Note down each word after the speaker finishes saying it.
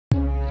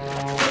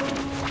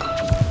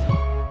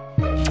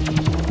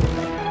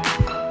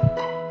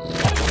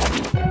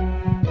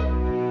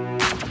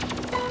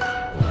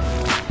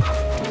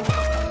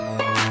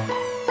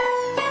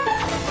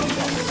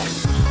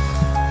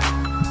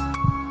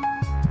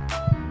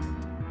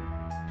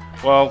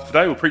Well,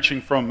 today we're preaching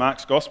from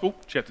Mark's Gospel,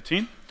 chapter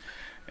 10,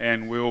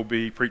 and we'll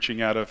be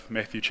preaching out of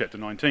Matthew chapter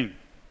 19.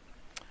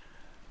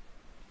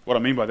 What I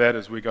mean by that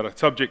is we've got a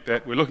subject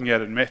that we're looking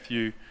at in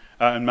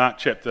Mark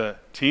chapter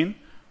 10,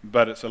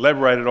 but it's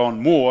elaborated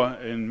on more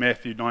in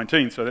Matthew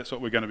 19, so that's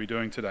what we're going to be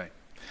doing today.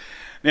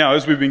 Now,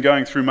 as we've been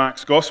going through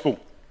Mark's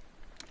Gospel,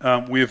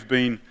 we have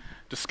been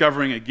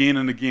discovering again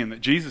and again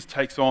that Jesus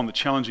takes on the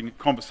challenging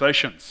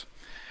conversations.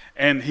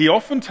 And he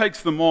often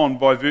takes them on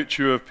by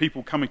virtue of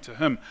people coming to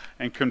him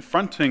and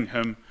confronting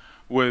him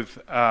with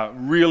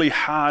really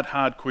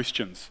hard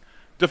questions,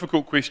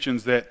 difficult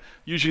questions that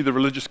usually the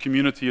religious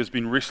community has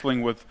been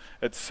wrestling with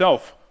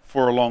itself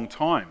for a long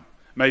time,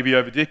 maybe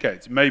over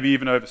decades, maybe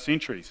even over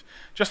centuries.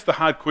 Just the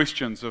hard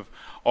questions of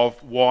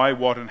why,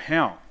 what, and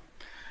how.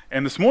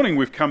 And this morning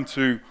we've come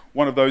to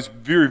one of those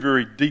very,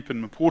 very deep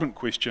and important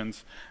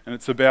questions, and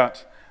it's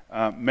about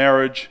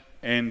marriage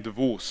and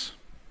divorce.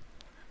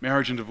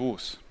 Marriage and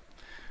divorce.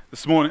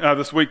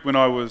 This week when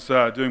I was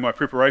doing my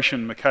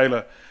preparation,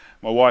 Michaela,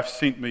 my wife,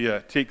 sent me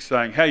a text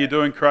saying, "How you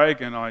doing,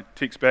 Craig?" And I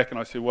text back and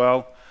I said,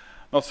 "Well,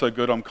 not so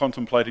good. I'm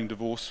contemplating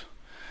divorce."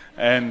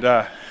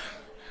 And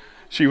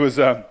she was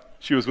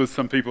with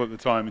some people at the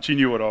time, and she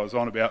knew what I was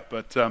on about,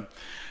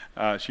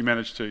 but she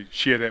managed to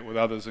share that with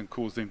others and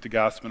cause them to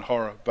gasp in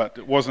horror. But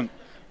it wasn't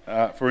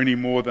for any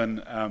more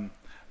than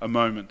a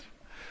moment.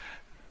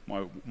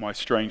 My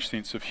strange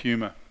sense of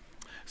humour.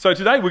 So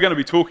today we're going to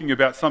be talking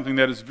about something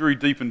that is very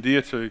deep and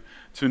dear to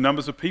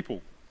numbers of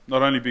people,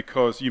 not only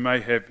because you may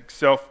have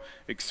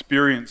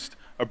self-experienced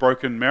a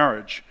broken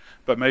marriage,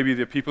 but maybe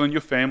there are people in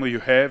your family who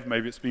have,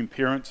 maybe it's been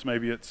parents,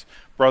 maybe it's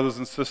brothers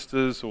and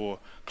sisters or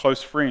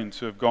close friends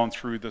who have gone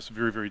through this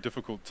very, very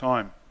difficult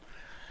time.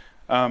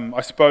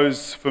 I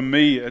suppose for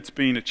me it's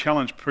been a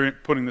challenge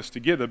putting this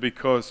together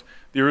because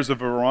there is a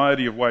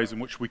variety of ways in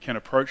which we can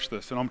approach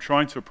this, and I'm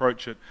trying to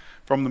approach it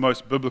from the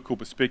most biblical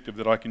perspective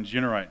that I can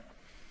generate.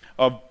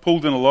 I've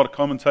pulled in a lot of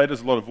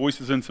commentators, a lot of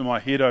voices into my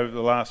head over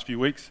the last few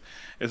weeks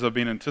as I've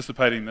been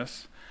anticipating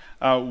this.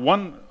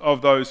 One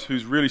of those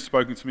who's really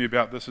spoken to me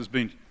about this has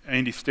been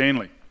Andy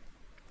Stanley.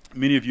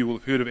 Many of you will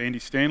have heard of Andy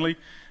Stanley.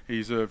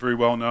 He's a very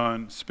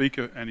well-known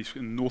speaker, and he's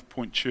in North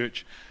Point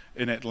Church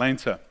in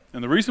Atlanta.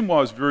 And the reason why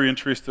I was very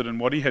interested in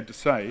what he had to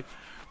say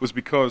was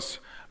because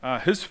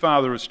his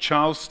father is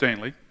Charles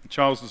Stanley.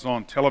 Charles is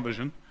on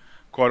television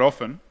quite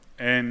often,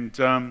 and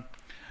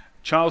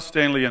Charles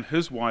Stanley and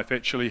his wife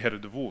actually had a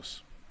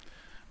divorce.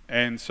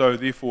 And so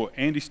therefore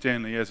Andy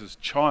Stanley, as his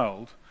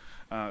child,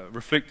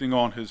 reflecting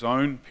on his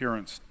own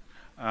parents'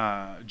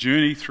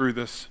 journey through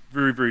this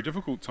very, very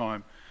difficult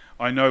time,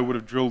 I know would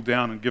have drilled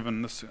down and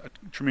given this a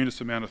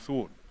tremendous amount of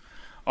thought.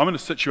 I'm in a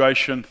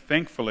situation,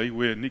 thankfully,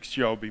 where next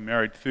year I'll be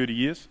married 30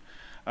 years.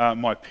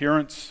 My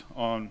parents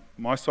on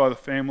my side of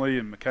the family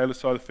and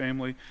Michaela's side of the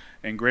family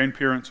and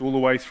grandparents all the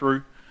way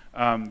through,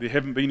 there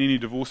haven't been any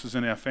divorces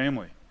in our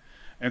family.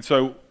 And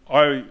so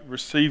I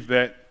received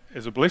that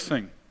as a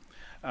blessing.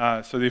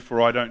 So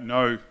therefore I don't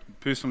know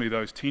personally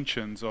those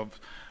tensions of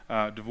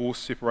divorce,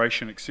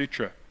 separation,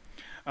 etc.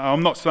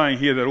 I'm not saying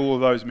here that all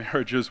of those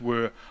marriages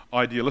were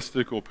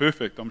idealistic or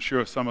perfect. I'm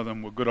sure some of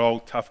them were good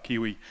old tough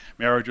Kiwi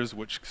marriages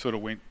which sort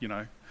of went,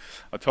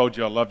 I told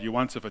you I loved you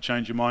once, if I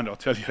change your mind I'll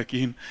tell you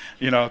again,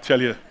 I'll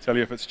tell you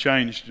if it's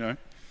changed,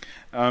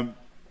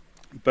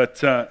 But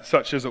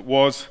such as it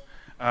was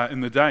in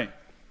the day.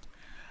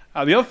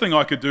 The other thing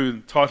I could do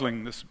in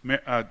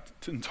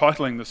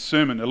entitling this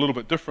sermon a little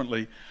bit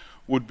differently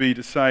would be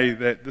to say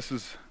that this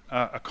is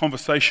a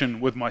conversation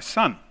with my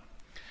son,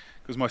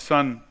 because my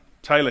son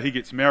Taylor, he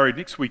gets married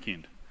next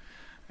weekend,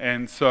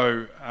 and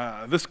so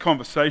this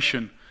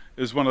conversation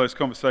is one of those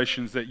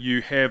conversations that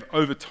you have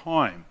over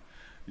time.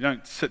 You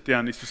don't sit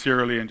down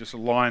necessarily and just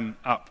line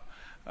up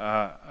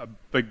a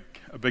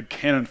big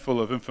cannon full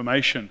of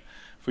information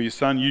for your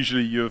son.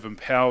 Usually you have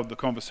empowered the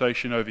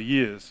conversation over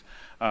years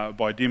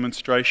by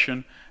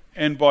demonstration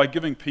and by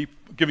giving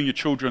your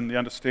children the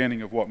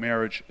understanding of what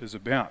marriage is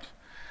about.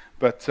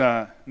 But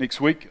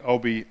next week I'll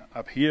be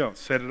up here on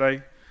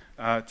Saturday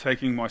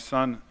taking my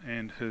son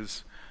and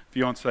his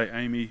fiancée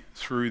Amy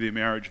through their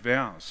marriage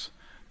vows.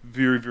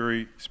 Very,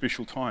 very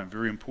special time,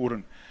 very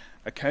important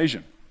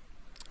occasion.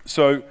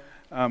 So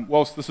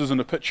whilst this isn't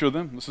a picture of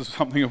them, this is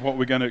something of what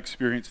we're going to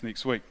experience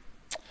next week.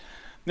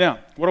 Now,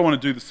 what I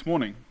want to do this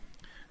morning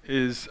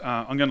is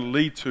I'm going to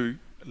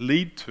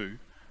lead to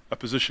a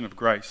position of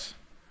grace.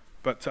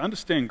 But to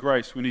understand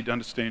grace, we need to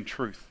understand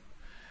truth.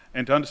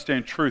 And to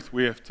understand truth,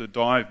 we have to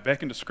dive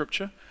back into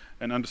Scripture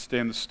and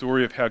understand the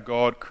story of how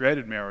God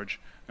created marriage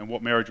and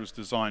what marriage was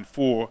designed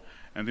for,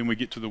 and then we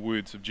get to the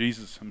words of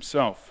Jesus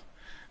himself.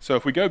 So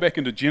if we go back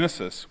into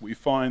Genesis, we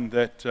find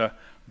that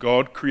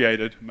God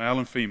created male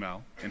and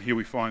female, and here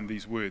we find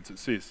these words. It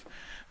says,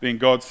 "Then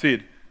God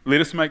said,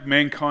 'Let us make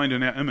mankind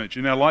in our image,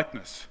 in our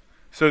likeness,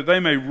 so that they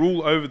may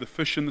rule over the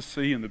fish in the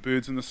sea and the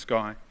birds in the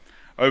sky,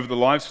 over the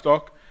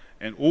livestock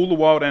and all the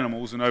wild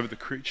animals, and over the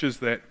creatures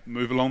that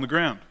move along the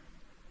ground.'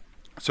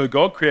 So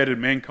God created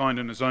mankind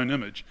in his own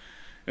image.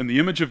 In the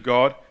image of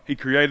God, he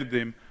created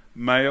them,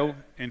 male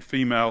and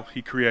female,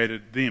 he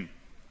created them.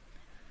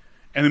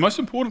 And the most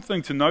important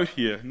thing to note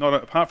here, not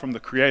apart from the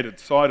created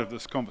side of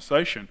this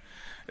conversation,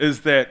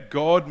 is that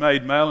God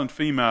made male and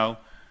female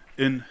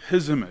in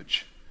his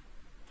image.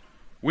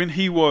 When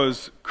he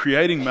was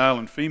creating male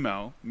and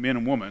female, men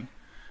and women,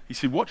 he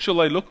said, what shall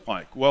they look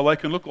like? Well, they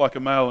can look like a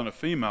male and a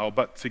female,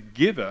 but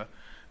together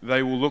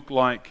they will look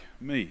like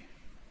me.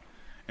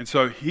 And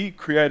so he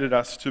created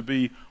us to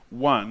be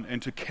one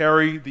and to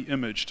carry the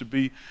image, to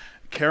be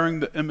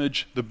carrying the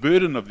image, the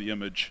burden of the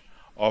image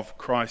of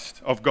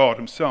Christ, of God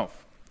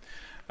himself.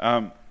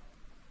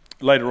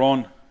 Later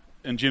on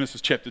in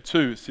Genesis chapter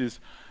 2, it says,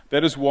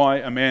 that is why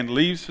a man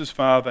leaves his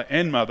father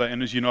and mother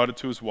and is united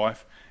to his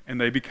wife, and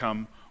they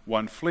become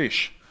one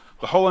flesh.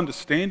 The whole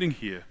understanding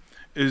here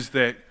is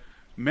that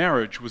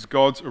marriage was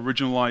God's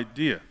original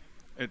idea.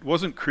 It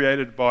wasn't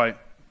created by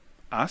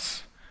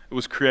us, it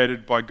was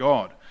created by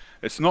God.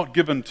 It's not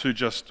given to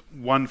just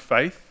one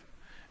faith,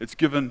 it's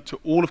given to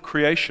all of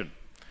creation.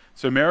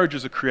 So marriage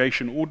is a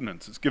creation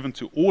ordinance. It's given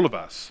to all of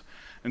us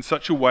in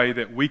such a way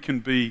that we can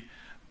be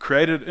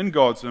created in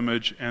God's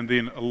image and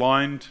then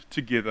aligned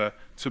together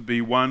to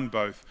be one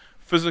both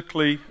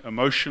physically,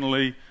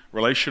 emotionally,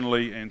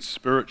 relationally, and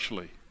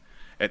spiritually.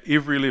 At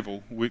every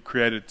level, we're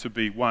created to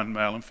be one,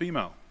 male and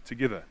female,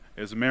 together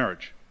as a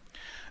marriage.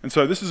 And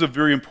so this is a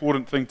very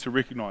important thing to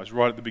recognize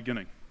right at the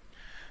beginning.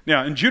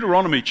 Now, in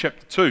Deuteronomy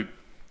chapter 2,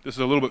 this is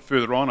a little bit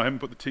further on, I haven't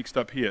put the text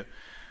up here,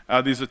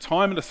 there's a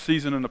time and a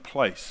season and a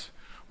place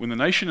when the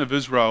nation of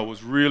Israel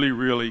was really,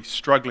 really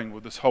struggling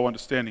with this whole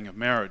understanding of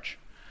marriage.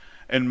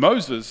 And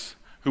Moses,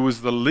 who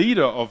was the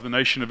leader of the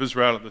nation of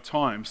Israel at the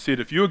time, said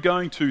if you're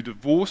going to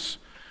divorce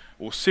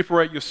or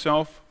separate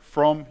yourself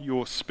from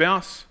your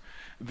spouse,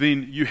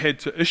 then you had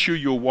to issue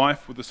your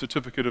wife with a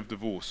certificate of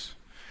divorce.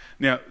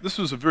 Now, this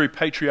was a very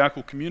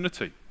patriarchal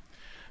community,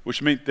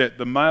 which meant that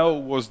the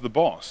male was the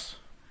boss.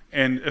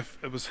 And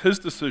if it was his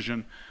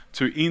decision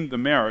to end the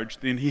marriage,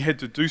 then he had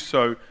to do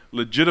so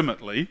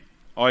legitimately,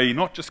 i.e.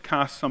 not just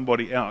cast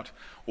somebody out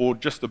or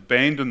just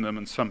abandon them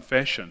in some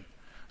fashion,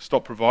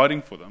 stop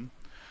providing for them,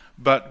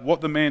 but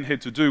what the man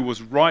had to do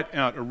was write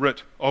out a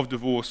writ of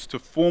divorce to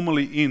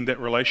formally end that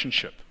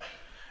relationship.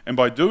 And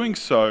by doing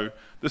so,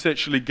 this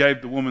actually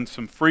gave the woman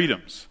some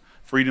freedoms.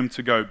 Freedom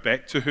to go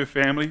back to her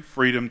family,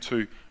 freedom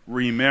to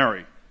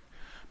remarry.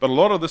 But a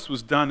lot of this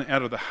was done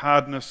out of the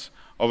hardness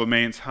of a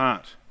man's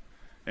heart.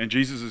 And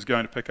Jesus is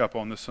going to pick up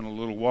on this in a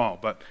little while.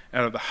 But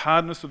out of the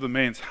hardness of the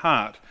man's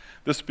heart,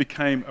 this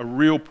became a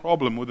real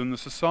problem within the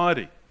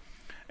society.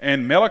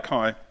 And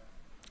Malachi,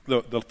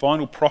 the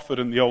final prophet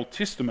in the Old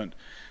Testament,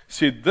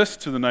 said this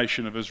to the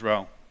nation of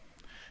Israel.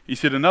 He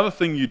said, another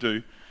thing you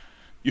do,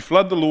 you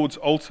flood the Lord's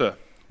altar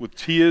with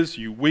tears,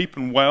 you weep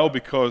and wail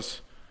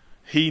because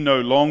he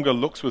no longer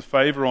looks with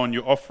favor on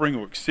your offering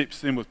or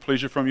accepts them with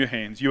pleasure from your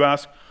hands. You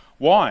ask,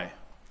 why?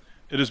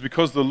 It is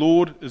because the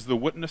Lord is the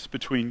witness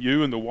between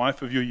you and the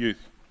wife of your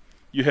youth.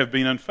 You have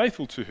been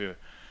unfaithful to her,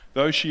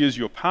 though she is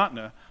your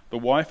partner, the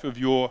wife of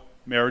your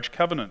marriage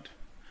covenant.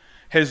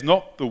 Has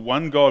not the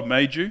one God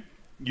made you?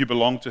 You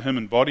belong to him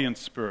in body and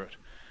spirit.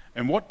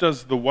 And what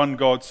does the one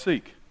God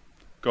seek?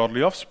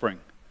 Godly offspring.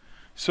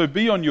 So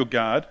be on your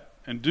guard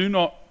and do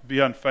not be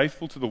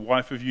unfaithful to the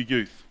wife of your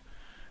youth.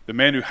 The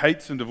man who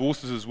hates and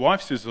divorces his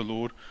wife, says the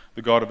Lord,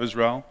 the God of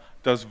Israel,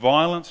 does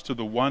violence to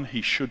the one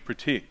he should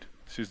protect,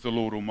 says the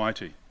Lord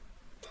Almighty.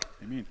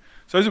 Amen.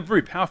 So those are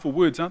very powerful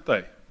words, aren't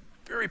they?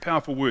 Very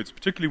powerful words,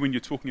 particularly when you're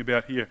talking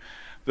about here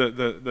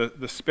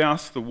the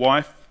spouse, the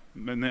wife,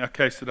 in our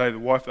case today, the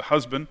wife, the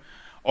husband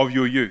of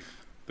your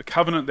youth, the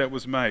covenant that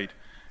was made.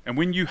 And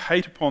when you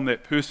hate upon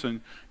that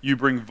person, you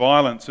bring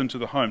violence into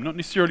the home. Not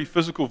necessarily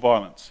physical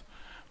violence,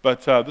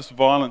 but this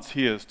violence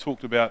here is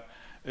talked about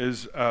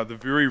is the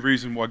very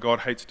reason why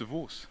God hates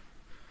divorce.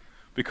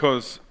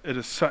 Because it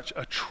is such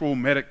a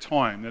traumatic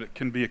time that it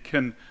can be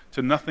akin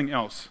to nothing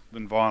else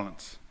than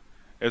violence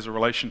as a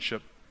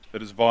relationship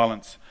that is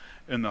violence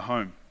in the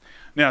home.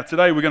 Now,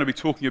 today we're going to be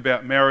talking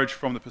about marriage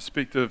from the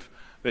perspective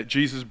that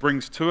Jesus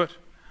brings to it.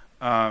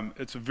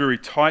 It's a very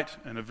tight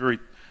and a very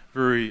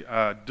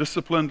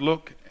disciplined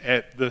look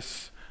at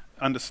this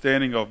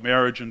understanding of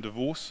marriage and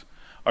divorce.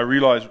 I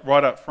realize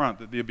right up front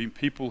that there have been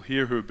people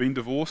here who have been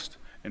divorced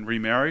and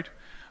remarried.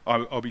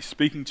 I'll be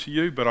speaking to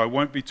you, but I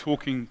won't be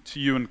talking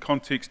to you in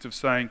context of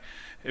saying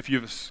if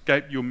you've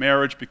escaped your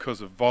marriage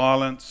because of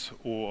violence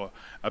or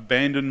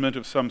abandonment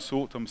of some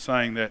sort. I'm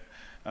saying that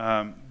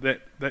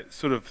that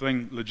sort of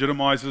thing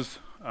legitimizes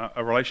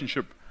a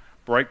relationship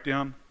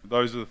breakdown.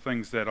 Those are the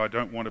things that I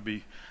don't want to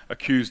be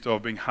accused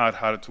of being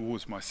hard-hearted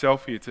towards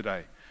myself here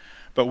today.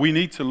 But we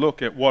need to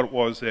look at what it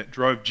was that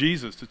drove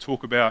Jesus to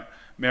talk about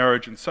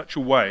marriage in such a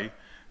way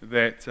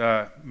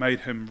that made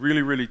him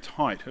really, really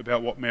tight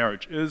about what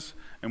marriage is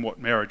and what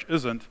marriage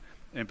isn't,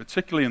 and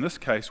particularly in this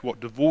case, what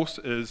divorce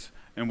is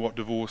and what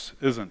divorce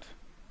isn't.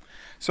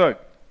 So,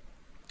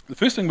 the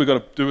first thing we've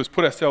got to do is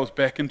put ourselves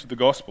back into the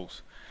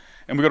Gospels.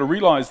 And we've got to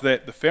realize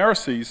that the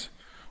Pharisees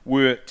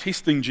were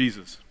testing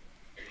Jesus.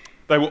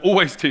 They were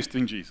always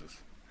testing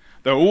Jesus.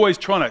 They were always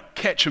trying to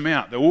catch him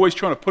out. They were always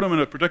trying to put him in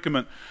a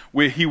predicament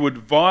where he would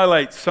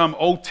violate some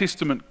Old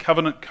Testament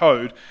covenant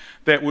code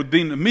that would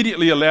then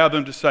immediately allow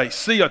them to say,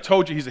 see, I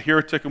told you he's a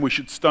heretic and we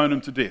should stone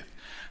him to death.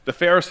 The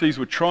Pharisees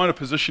were trying to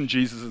position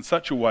Jesus in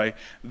such a way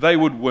they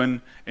would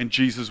win and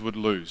Jesus would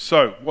lose.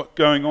 So what's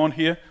going on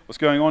here?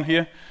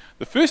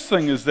 The first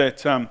thing is that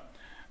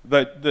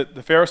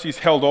the Pharisees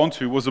held on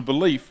to was a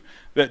belief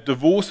that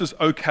divorce is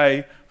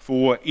okay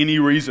for any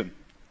reason.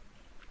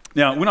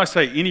 Now, when I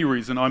say any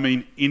reason, I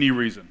mean any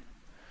reason.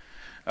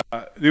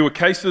 There were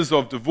cases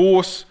of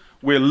divorce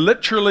where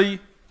literally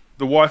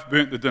the wife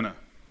burnt the dinner.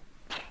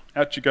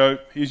 Out you go,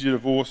 here's your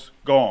divorce,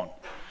 gone.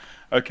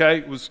 Okay,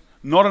 it was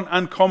not an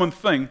uncommon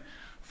thing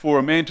for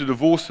a man to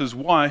divorce his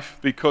wife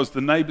because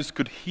the neighbors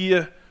could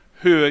hear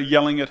her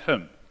yelling at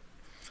him.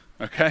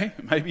 Okay,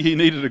 maybe he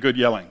needed a good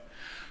yelling.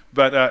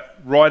 But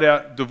right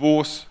out,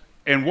 divorce.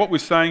 And what we're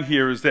saying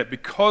here is that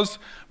because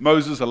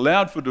Moses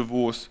allowed for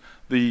divorce,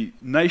 the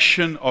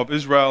nation of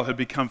Israel had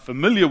become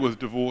familiar with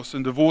divorce,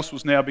 and divorce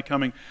was now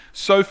becoming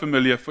so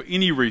familiar for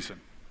any reason.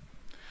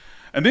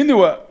 And then there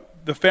were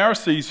the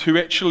Pharisees who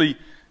actually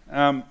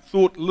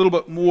thought a little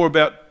bit more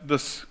about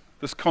this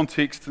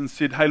context and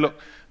said, hey, look,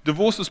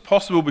 divorce is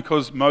possible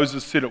because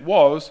Moses said it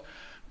was,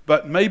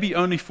 but maybe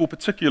only for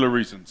particular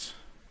reasons,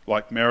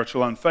 like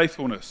marital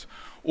unfaithfulness,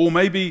 or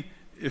maybe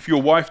if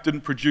your wife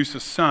didn't produce a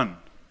son.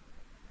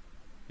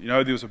 You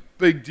know, there was a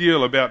big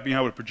deal about being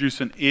able to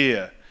produce an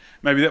heir.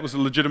 Maybe that was a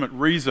legitimate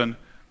reason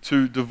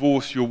to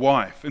divorce your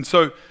wife. And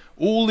so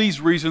all these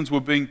reasons were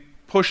being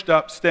pushed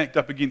up, stacked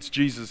up against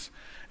Jesus,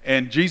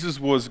 and Jesus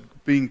was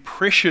being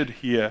pressured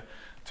here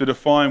to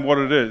define what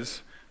it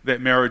is that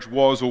marriage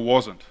was or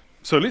wasn't.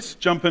 So let's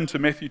jump into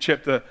Matthew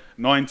chapter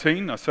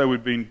 19. I say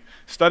we've been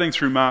studying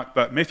through Mark,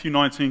 but Matthew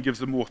 19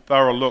 gives a more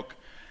thorough look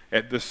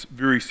at this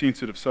very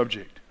sensitive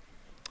subject.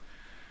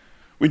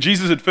 When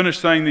Jesus had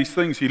finished saying these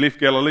things, he left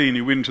Galilee and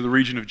he went into the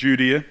region of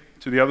Judea,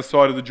 to the other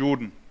side of the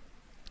Jordan.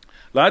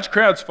 Large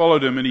crowds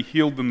followed him and he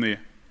healed them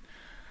there.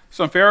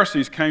 Some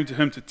Pharisees came to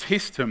him to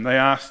test him. They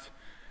asked,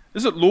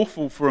 is it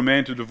lawful for a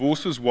man to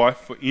divorce his wife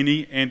for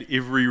any and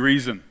every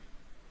reason?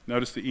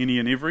 Notice the any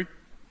and every.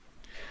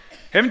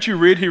 Haven't you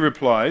read, he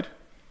replied,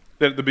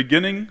 that at the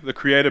beginning the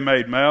Creator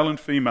made them male and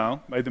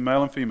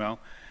female,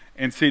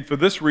 and said, for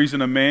this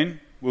reason a man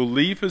will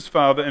leave his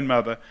father and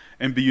mother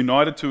and be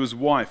united to his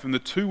wife, and the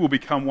two will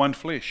become one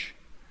flesh.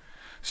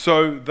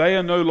 So they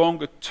are no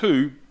longer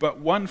two, but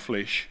one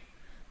flesh.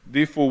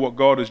 Therefore what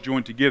God has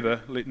joined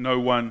together, let no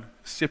one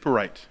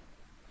separate.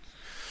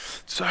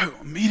 So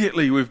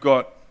immediately we've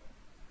got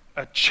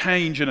a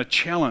change and a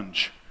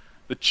challenge.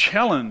 The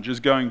challenge is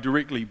going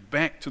directly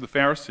back to the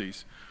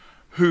Pharisees,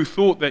 who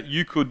thought that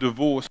you could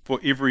divorce for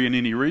every and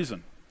any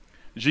reason.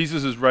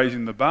 Jesus is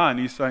raising the bar and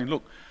he's saying,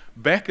 look,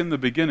 back in the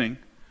beginning,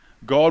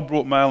 God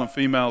brought male and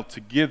female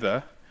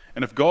together,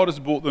 and if God has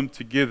brought them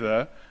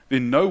together,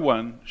 then no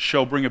one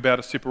shall bring about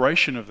a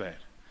separation of that.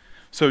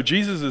 So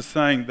Jesus is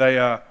saying they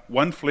are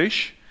one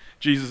flesh.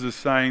 Jesus is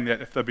saying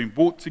that if they've been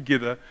brought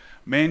together,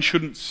 man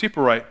shouldn't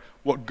separate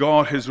what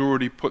God has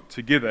already put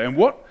together. And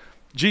what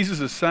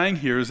Jesus is saying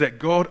here is that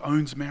God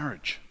owns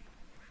marriage.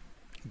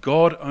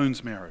 God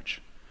owns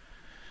marriage.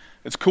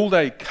 It's called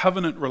a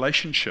covenant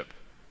relationship.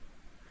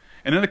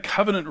 And in a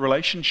covenant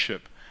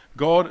relationship,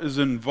 God is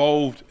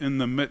involved in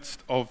the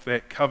midst of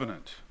that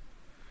covenant.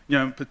 You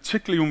know,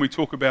 particularly when we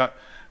talk about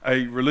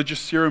a religious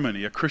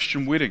ceremony, a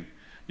Christian wedding,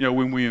 you know,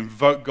 when we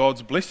invoke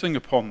God's blessing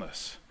upon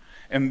this.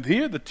 And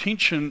here the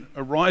tension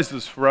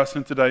arises for us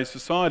in today's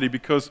society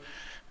because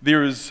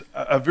there is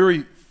a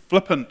very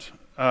flippant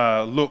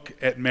look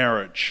at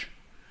marriage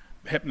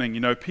happening.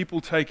 You know,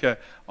 people take a,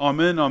 I'm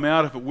in, I'm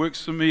out, if it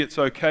works for me, it's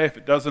okay, if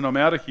it doesn't, I'm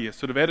out of here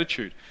sort of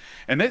attitude.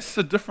 And that's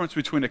the difference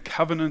between a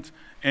covenant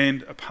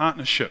and a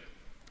partnership.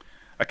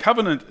 A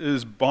covenant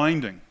is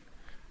binding.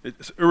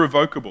 It's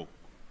irrevocable.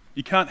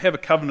 You can't have a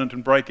covenant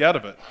and break out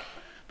of it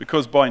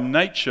because by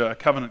nature a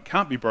covenant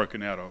can't be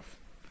broken out of.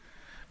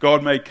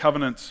 God made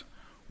covenants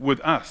with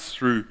us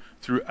through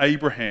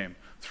Abraham,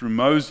 through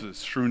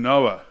Moses, through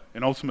Noah,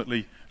 and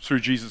ultimately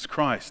through Jesus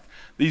Christ.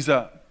 These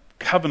are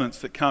covenants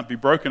that can't be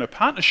broken. A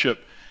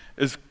partnership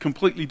is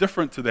completely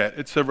different to that.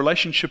 It's a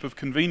relationship of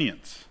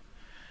convenience.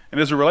 And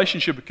as a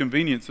relationship of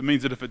convenience, it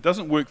means that if it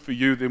doesn't work for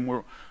you, then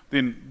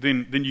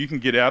you can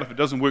get out. If it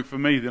doesn't work for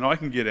me, then I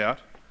can get out.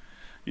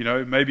 You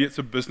know, maybe it's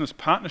a business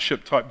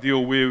partnership type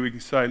deal where we can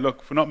say,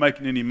 look, if we're not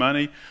making any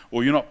money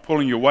or you're not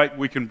pulling your weight,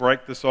 we can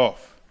break this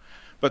off.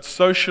 But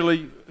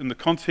socially, in the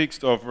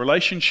context of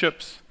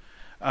relationships,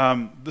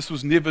 this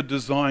was never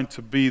designed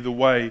to be the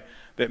way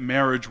that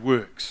marriage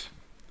works.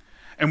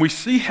 And we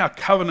see how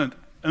covenant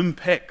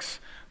impacts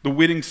the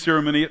wedding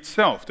ceremony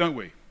itself, don't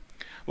we?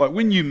 Like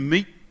when you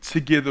meet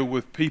together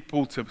with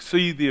people to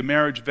see their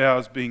marriage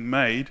vows being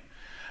made,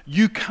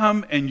 you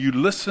come and you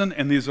listen,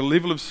 and there's a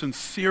level of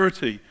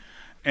sincerity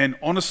and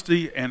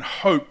honesty and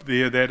hope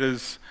there that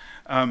is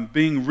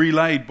being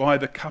relayed by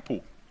the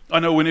couple. I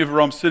know whenever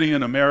I'm sitting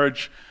in a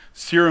marriage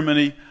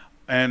ceremony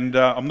and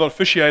I'm not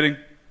officiating,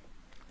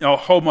 I'll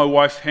hold my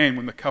wife's hand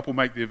when the couple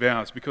make their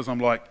vows because I'm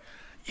like,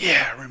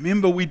 yeah,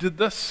 remember we did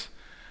this?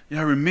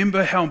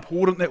 Remember how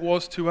important that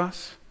was to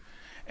us?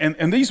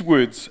 And these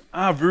words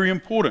are very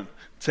important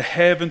to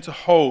have and to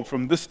hold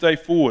from this day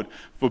forward,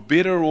 for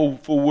better or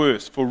for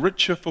worse, for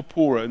richer, for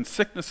poorer, in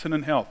sickness and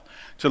in health,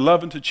 to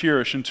love and to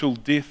cherish until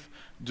death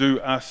do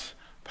us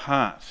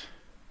part.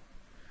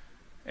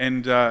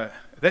 And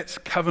that's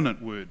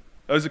covenant word.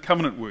 Those are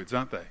covenant words,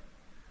 aren't they?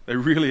 They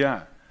really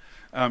are.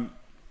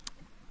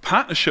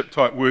 Partnership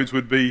type words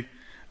would be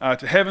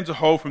to have and to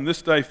hold from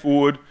this day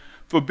forward,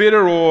 for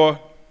better or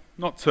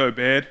not so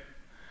bad,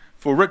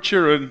 for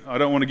richer and I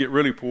don't want to get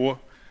really poor,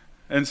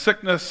 in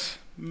sickness,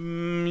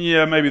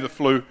 yeah, maybe the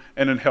flu,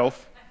 and in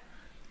health,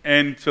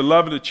 and to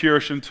love and to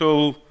cherish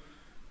until,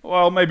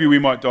 well, maybe we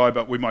might die,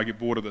 but we might get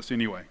bored of this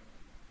anyway.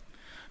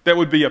 That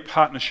would be a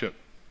partnership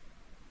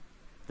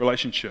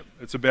relationship.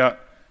 It's about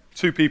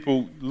two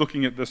people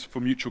looking at this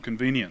for mutual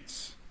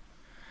convenience.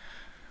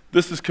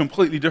 This is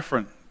completely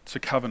different to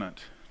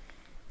covenant.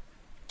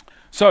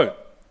 So,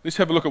 let's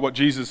have a look at what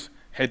Jesus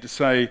had to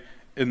say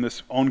in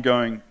this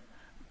ongoing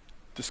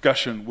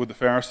discussion with the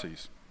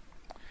Pharisees.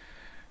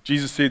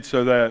 Jesus said,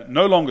 so they are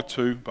no longer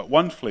two, but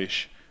one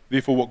flesh.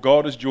 Therefore, what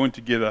God has joined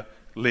together,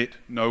 let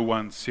no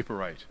one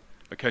separate.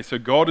 Okay, so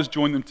God has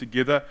joined them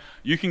together.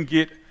 You can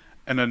get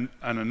an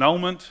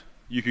annulment,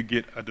 you could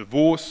get a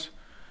divorce,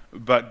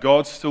 but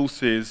God still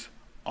says,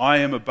 I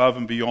am above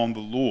and beyond the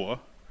law.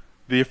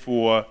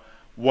 Therefore,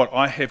 what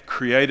I have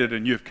created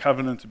and you have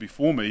covenanted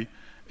before me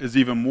is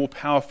even more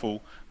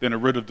powerful than a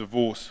writ of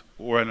divorce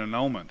or an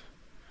annulment.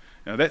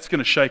 Now, that's going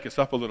to shake us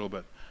up a little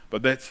bit,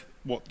 but that's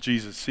what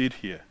Jesus said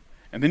here.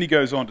 And then he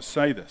goes on to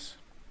say this.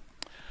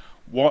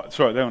 Why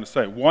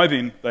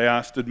then, they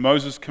asked, did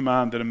Moses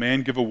command that a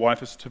man give a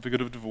wife a certificate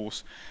of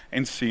divorce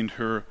and send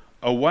her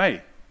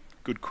away?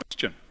 Good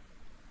question.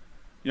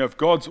 If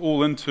God's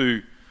all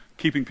into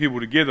keeping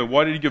people together,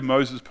 why did he give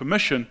Moses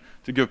permission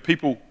to give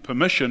people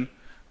permission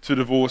to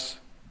divorce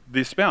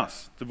their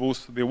spouse,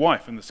 divorce their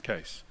wife in this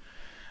case?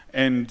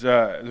 And it's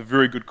a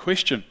very good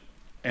question.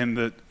 And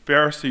the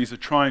Pharisees are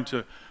trying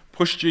to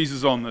push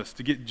Jesus on this,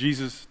 to get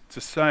Jesus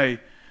to say,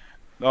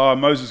 oh,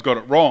 Moses got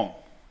it wrong.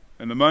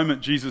 And the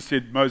moment Jesus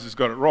said Moses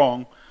got it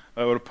wrong,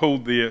 they would have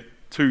pulled their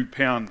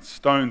 2-pound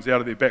stones out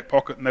of their back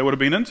pocket and they would have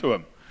been into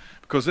him.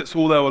 Because that's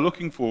all they were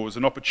looking for, was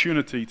an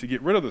opportunity to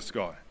get rid of this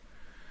guy.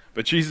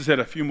 But Jesus had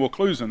a few more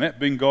clues, and that,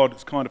 being God,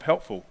 is kind of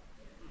helpful.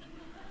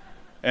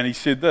 And he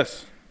said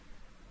this,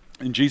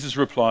 and Jesus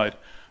replied,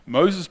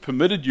 Moses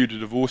permitted you to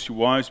divorce your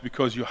wives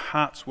because your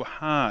hearts were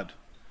hard.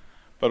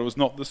 But it was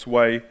not this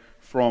way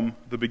from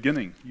the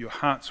beginning. Your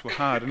hearts were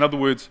hard. In other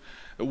words,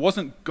 it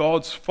wasn't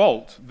God's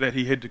fault that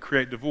he had to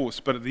create divorce,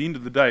 but at the end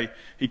of the day,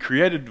 he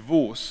created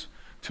divorce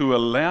to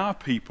allow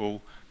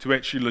people to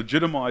actually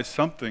legitimize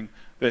something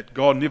that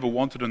God never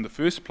wanted in the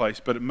first place,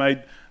 but it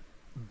made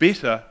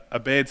better a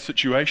bad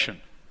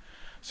situation.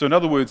 So in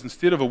other words,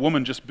 instead of a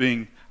woman just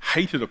being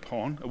hated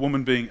upon, a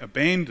woman being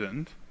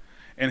abandoned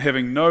and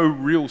having no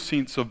real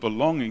sense of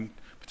belonging,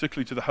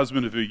 particularly to the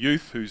husband of her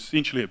youth who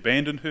essentially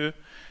abandoned her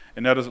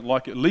and now doesn't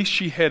like it, at least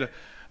she had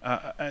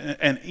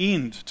an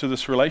end to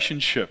this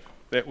relationship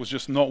that was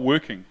just not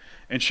working,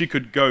 and she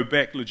could go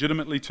back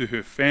legitimately to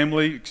her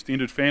family,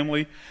 extended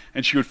family,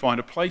 and she would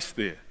find a place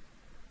there.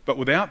 But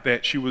without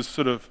that, she was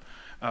sort of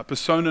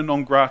persona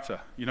non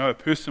grata, a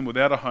person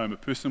without a home, a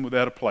person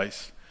without a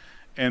place,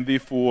 and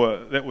therefore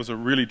that was a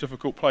really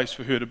difficult place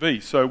for her to be.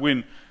 So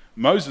when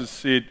Moses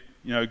said,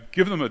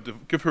 give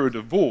her a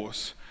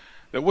divorce,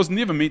 that was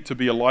never meant to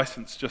be a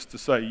license just to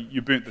say,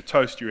 you burnt the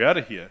toast, you're out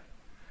of here.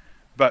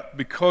 But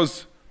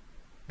because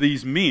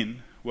these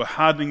men were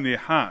hardening their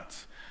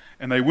hearts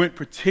and they weren't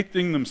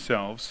protecting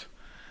themselves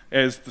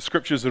as the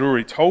scriptures had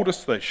already told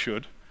us they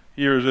should,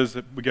 here it is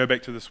that we go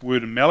back to this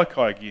word in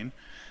Malachi again.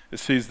 It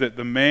says that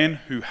the man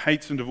who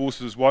hates and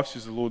divorces his wife,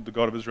 says the Lord, the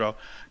God of Israel,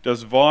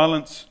 does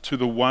violence to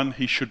the one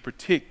he should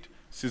protect,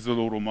 says the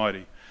Lord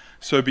Almighty.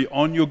 So be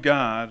on your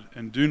guard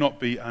and do not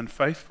be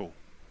unfaithful.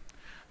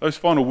 Those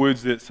final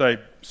words that say,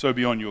 so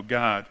be on your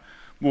guard,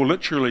 more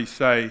literally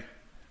say,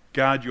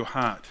 guard your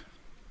heart.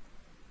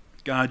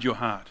 Guard your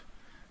heart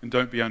and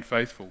don't be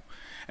unfaithful.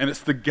 And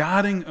it's the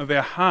guarding of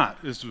our heart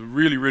is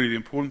really, really the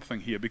important thing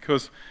here,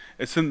 because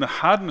it's in the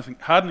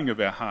hardening of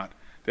our heart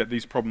that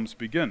these problems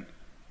begin.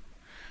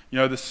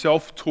 The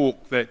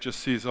self-talk that just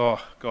says,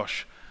 oh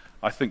gosh,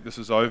 I think this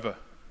is over.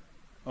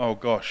 Oh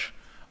gosh,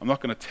 I'm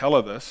not going to tell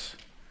her this,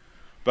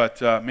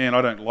 but man,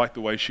 I don't like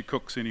the way she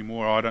cooks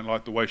anymore, or I don't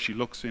like the way she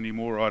looks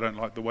anymore, or I don't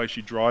like the way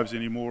she drives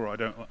anymore,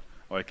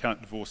 or I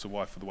can't divorce a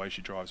wife for the way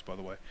she drives, by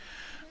the way.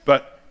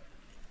 But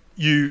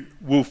you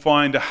will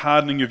find a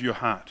hardening of your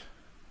heart.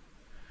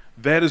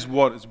 That is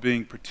what is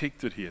being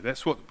protected here.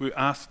 That's what we're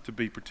asked to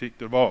be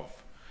protective of,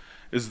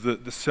 is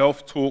the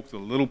self-talk, the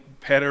little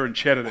patter and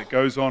chatter that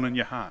goes on in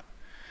your heart.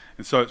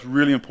 And so it's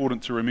really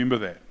important to remember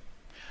that.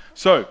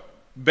 So,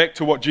 back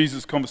to what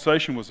Jesus'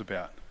 conversation was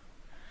about.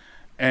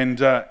 And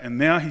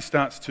now he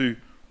starts to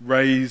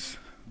raise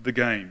the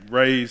game,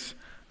 raise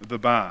the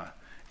bar.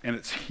 And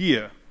it's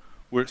here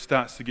where it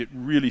starts to get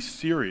really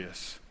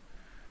serious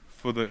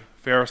for the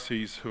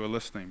Pharisees who are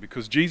listening,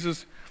 because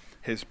Jesus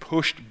has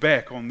pushed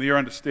back on their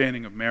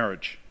understanding of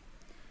marriage.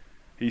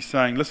 He's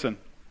saying, listen,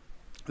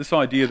 this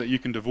idea that you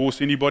can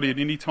divorce anybody at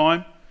any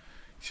time,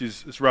 he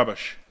says, it's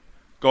rubbish.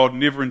 God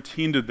never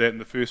intended that in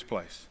the first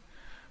place.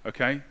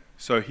 Okay?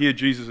 So here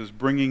Jesus is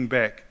bringing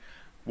back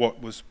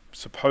what was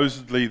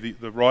supposedly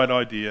the right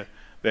idea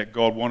that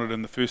God wanted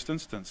in the first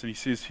instance. And he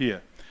says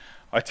here,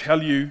 I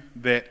tell you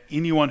that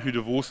anyone who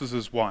divorces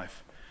his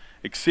wife,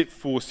 except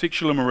for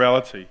sexual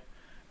immorality,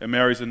 and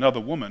marries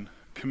another woman,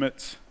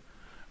 commits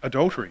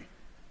adultery.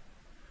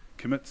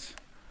 Commits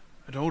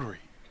adultery.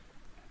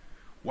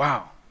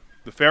 Wow.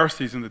 The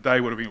Pharisees in the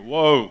day would have been,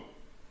 whoa,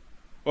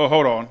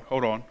 hold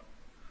on.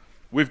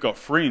 We've got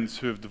friends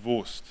who have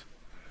divorced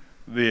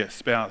their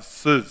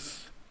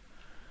spouses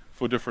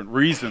for different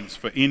reasons,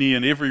 for any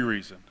and every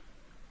reason.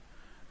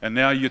 And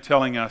now you're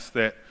telling us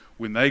that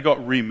when they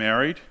got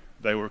remarried,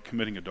 they were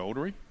committing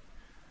adultery?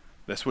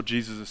 That's what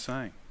Jesus is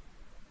saying.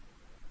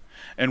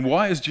 And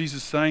why is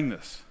Jesus saying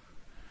this?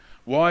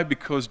 Why?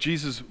 Because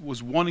Jesus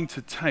was wanting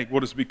to take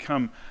what has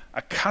become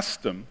a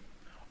custom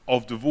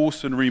of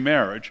divorce and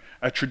remarriage,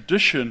 a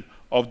tradition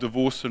of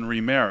divorce and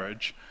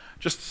remarriage,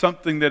 just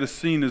something that is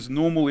seen as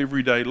normal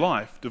everyday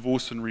life,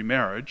 divorce and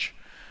remarriage,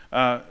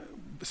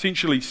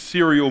 essentially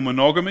serial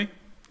monogamy.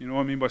 You know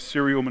what I mean by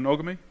serial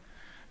monogamy?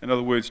 In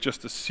other words,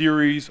 just a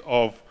series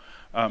of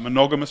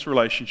monogamous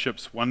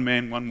relationships, one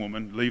man, one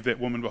woman, leave that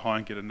woman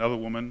behind, get another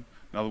woman,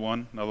 another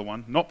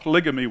one. Not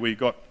polygamy where you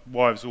got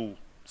wives all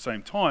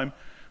same time,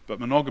 but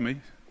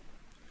monogamy.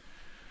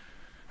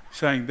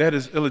 Saying that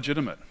is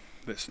illegitimate.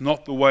 That's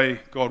not the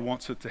way God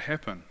wants it to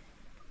happen.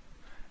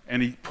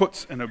 And he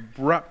puts an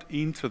abrupt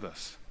end to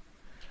this.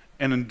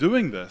 And in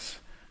doing this,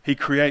 he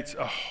creates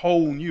a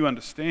whole new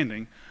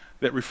understanding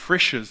that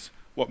refreshes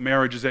what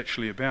marriage is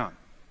actually about.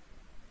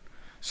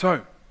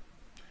 So,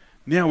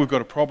 now we've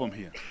got a problem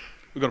here.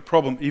 We've got a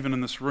problem even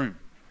in this room.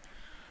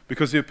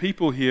 Because there are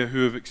people here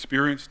who have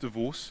experienced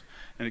divorce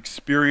and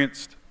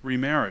experienced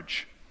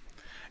remarriage.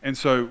 And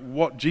so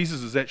what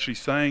Jesus is actually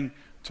saying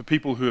to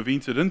people who have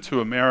entered into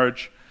a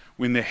marriage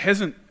when there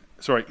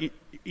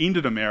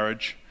ended a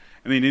marriage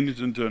and then entered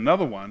into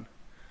another one,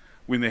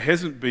 when there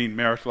hasn't been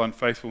marital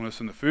unfaithfulness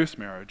in the first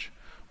marriage,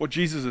 what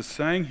Jesus is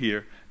saying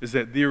here is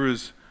that there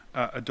is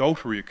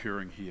adultery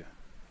occurring here.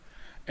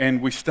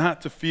 And we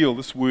start to feel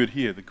this word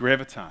here, the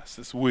gravitas,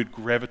 this word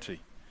gravity.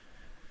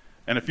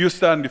 And if you're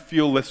starting to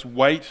feel this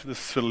weight, this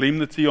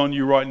solemnity on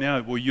you right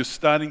now, well, you're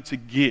starting to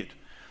get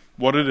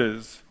what it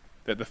is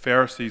that the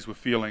Pharisees were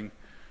feeling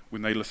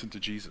when they listened to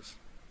Jesus.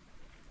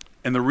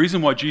 And the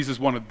reason why Jesus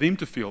wanted them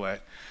to feel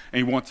that, and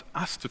he wants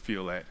us to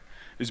feel that,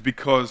 is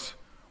because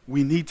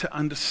we need to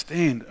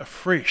understand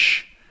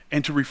afresh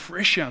and to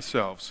refresh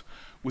ourselves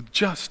with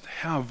just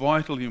how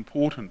vitally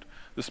important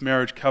this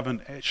marriage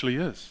covenant actually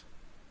is.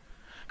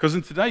 Because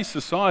in today's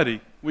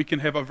society, we can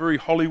have a very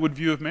Hollywood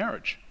view of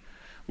marriage.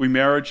 We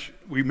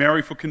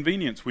marry for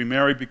convenience. We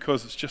marry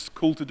because it's just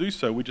cool to do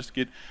so. We just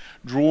get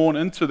drawn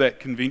into that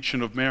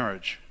convention of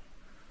marriage.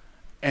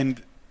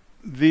 And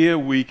there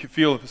we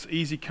feel if it's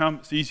easy come,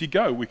 it's easy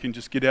go. We can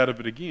just get out of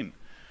it again.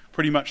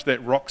 Pretty much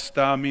that rock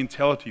star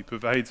mentality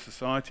pervades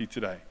society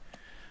today.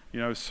 You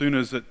know, as soon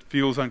as it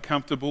feels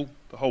uncomfortable,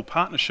 the whole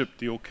partnership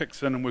deal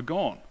kicks in and we're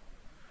gone.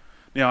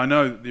 Now, I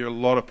know that there are a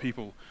lot of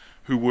people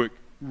who work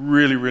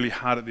really, really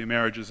hard at their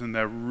marriages and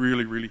they're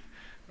really, really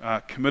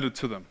committed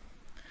to them.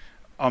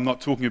 I'm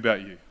not talking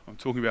about you. I'm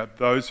talking about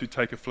those who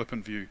take a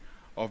flippant view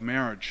of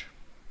marriage.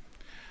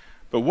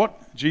 But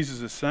what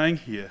Jesus is saying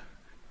here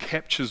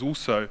captures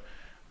also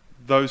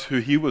those who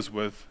he was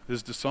with,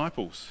 his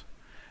disciples.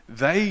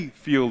 They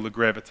feel the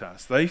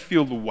gravitas, they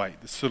feel the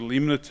weight, the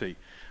solemnity,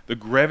 the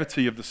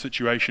gravity of the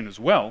situation as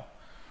well.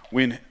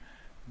 When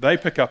they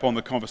pick up on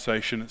the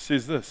conversation, it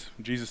says this.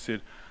 Jesus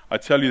said, I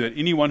tell you that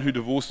anyone who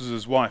divorces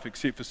his wife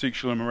except for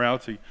sexual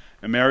immorality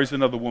and marries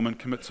another woman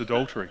commits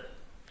adultery.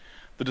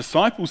 The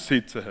disciples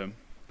said to him,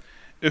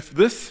 if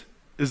this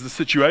is the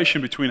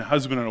situation between a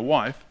husband and a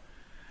wife,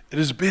 it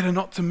is better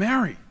not to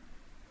marry.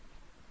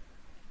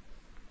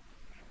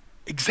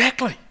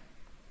 Exactly.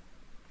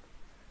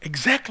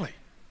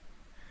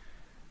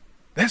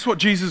 That's what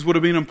Jesus would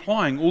have been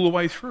implying all the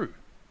way through.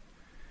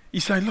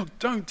 He's saying, look,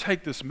 don't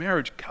take this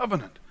marriage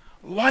covenant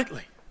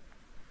lightly.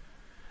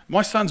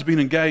 My son's been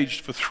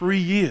engaged for 3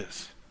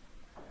 years,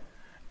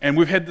 and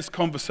we've had this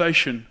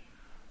conversation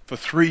for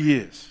 3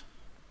 years.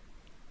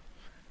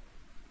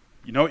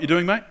 You know what you're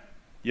doing, mate?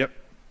 Yep,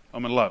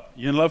 I'm in love.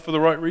 You in love for the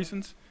right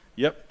reasons?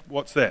 Yep,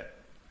 what's that?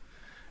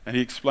 And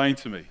he explained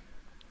to me.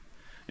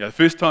 You know, the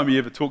first time he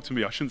ever talked to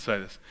me, I shouldn't say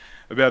this,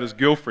 about his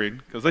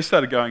girlfriend, because they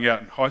started going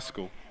out in high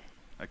school,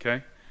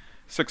 okay?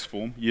 Sixth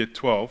form, year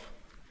 12.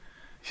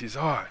 He says,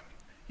 oh,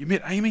 you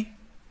met Amy?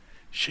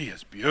 She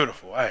is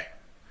beautiful, eh?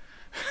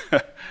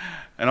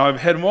 And I've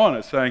had him on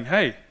it saying,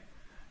 hey,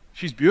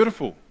 she's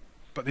beautiful,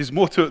 but there's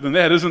more to it than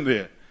that, isn't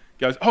there?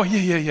 He goes, oh,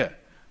 yeah.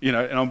 You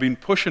know, and I've been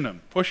pushing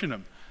him.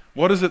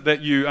 What is it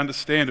that you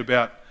understand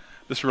about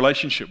this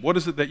relationship? What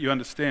is it that you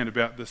understand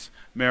about this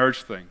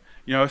marriage thing?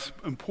 You know, it's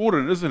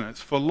important, isn't it?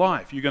 It's for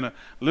life. You're going to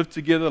live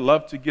together,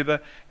 love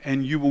together,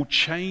 and you will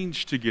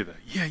change together.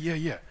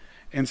 Yeah.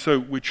 And so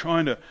we're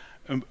trying to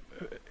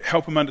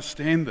help them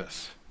understand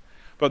this.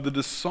 But the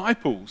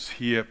disciples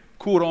here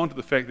caught on to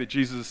the fact that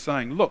Jesus is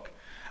saying, look,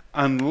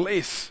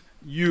 unless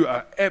you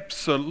are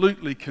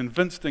absolutely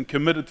convinced and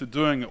committed to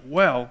doing it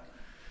well,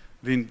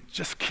 then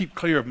just keep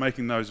clear of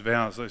making those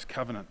vows, those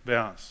covenant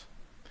vows.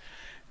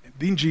 And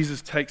then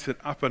Jesus takes it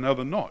up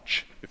another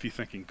notch. If you're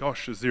thinking,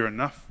 gosh, is there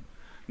enough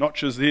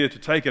notches there to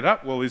take it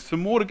up? Well, there's some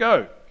more to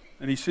go.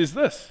 And he says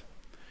this,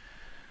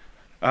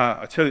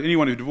 I tell you,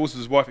 anyone who divorces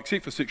his wife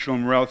except for sexual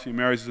immorality and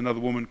marries another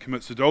woman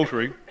commits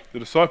adultery. The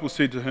disciples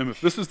said to him,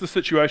 if this is the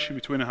situation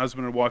between a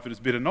husband and a wife, it is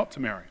better not to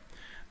marry.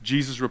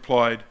 Jesus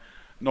replied,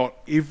 not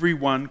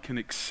everyone can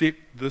accept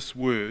this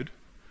word,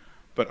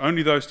 but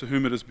only those to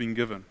whom it has been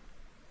given.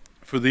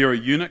 For there are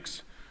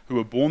eunuchs who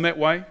are born that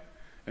way,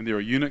 and there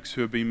are eunuchs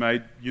who have been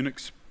made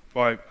eunuchs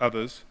by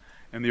others,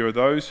 and there are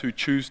those who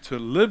choose to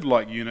live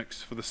like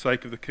eunuchs for the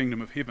sake of the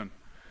kingdom of heaven.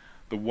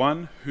 The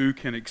one who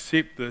can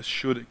accept this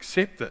should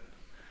accept it.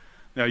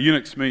 Now,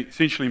 eunuchs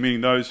essentially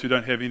meaning those who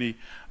don't have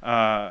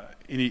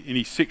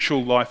any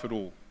sexual life at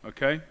all,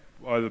 okay?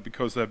 Either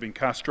because they've been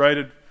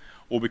castrated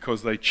or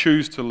because they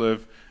choose to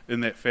live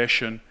in that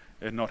fashion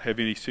and not have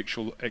any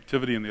sexual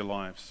activity in their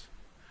lives.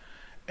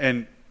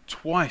 And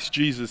twice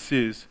Jesus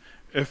says,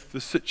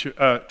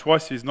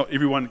 twice says not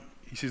everyone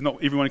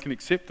can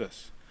accept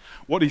this.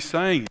 What he's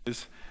saying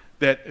is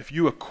that if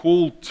you are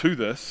called to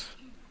this,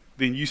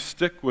 then you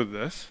stick with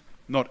this.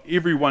 Not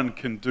everyone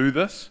can do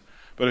this,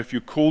 but if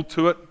you're called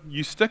to it,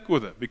 you stick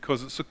with it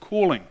because it's a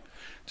calling.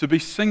 To be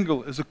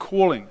single is a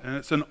calling, and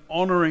it's an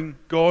honoring,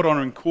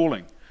 God-honoring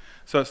calling.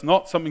 So it's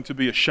not something to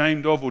be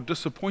ashamed of or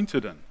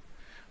disappointed in,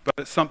 but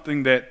it's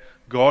something that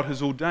God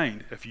has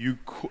ordained. If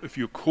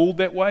you're called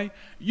that way,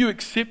 you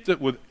accept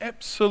it with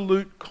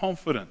absolute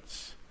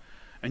confidence.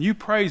 And you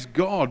praise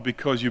God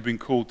because you've been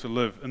called to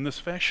live in this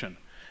fashion,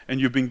 and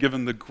you've been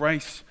given the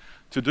grace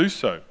to do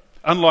so.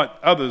 Unlike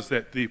others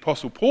that the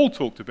Apostle Paul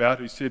talked about,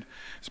 who said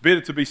it's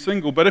better to be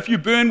single, but if you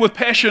burn with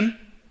passion,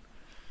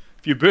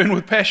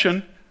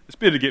 it's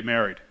better to get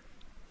married.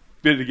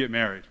 Better to get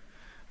married.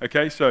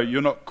 Okay, so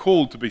you're not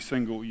called to be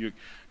single. You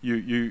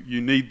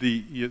need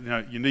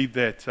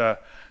that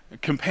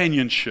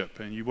companionship,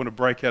 and you want to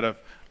break out of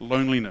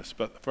loneliness.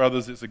 But for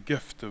others, it's a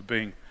gift of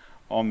being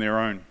on their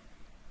own.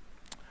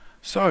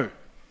 So,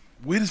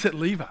 where does that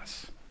leave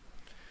us?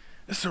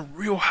 It's a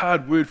real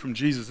hard word from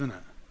Jesus, isn't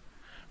it?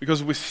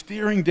 Because we're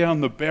staring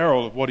down the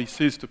barrel of what he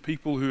says to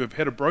people who have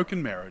had a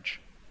broken marriage,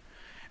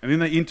 and then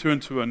they enter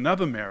into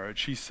another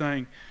marriage. He's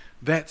saying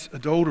that's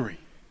adultery.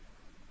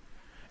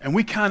 And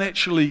we can't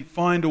actually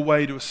find a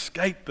way to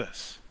escape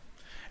this.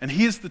 And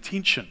here's the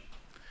tension,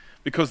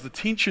 because the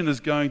tension is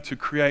going to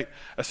create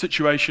a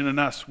situation in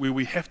us where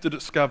we have to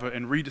discover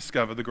and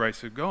rediscover the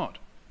grace of God.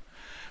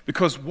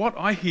 Because what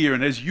I hear,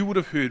 and as you would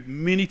have heard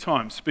many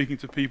times speaking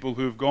to people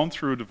who have gone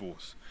through a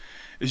divorce,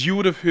 is you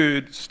would have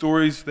heard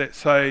stories that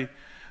say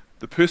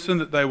the person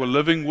that they were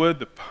living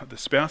with, the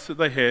spouse that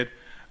they had,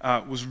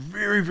 was a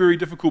very, very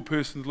difficult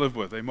person to live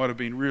with. They might have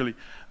been really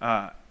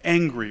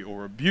angry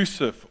or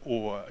abusive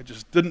or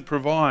just didn't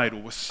provide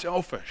or was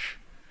selfish.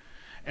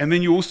 And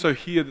then you also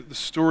hear that the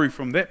story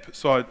from that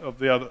side of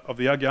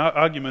the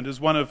argument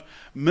is one of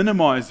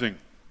minimizing.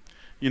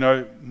 You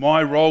know,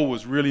 my role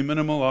was really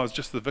minimal. I was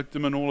just the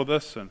victim in all of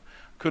this and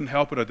couldn't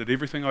help it. I did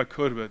everything I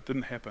could, but it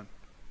didn't happen.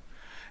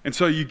 And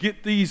so you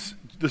get this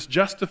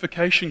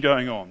justification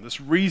going on,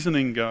 this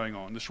reasoning going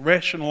on, this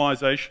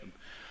rationalization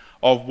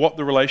of what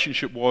the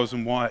relationship was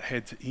and why it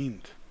had to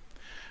end.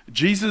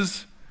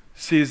 Jesus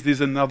says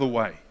there's another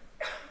way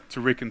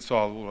to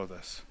reconcile all of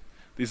this.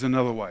 There's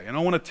another way. And I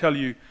want to tell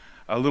you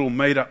a little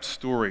made-up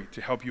story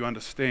to help you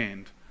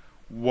understand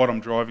what I'm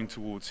driving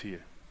towards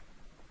here.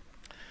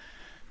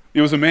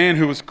 There was a man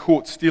who was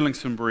caught stealing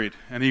some bread,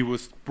 and he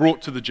was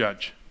brought to the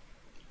judge.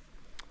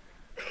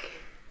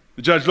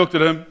 The judge looked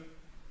at him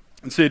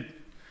and said,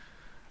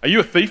 "Are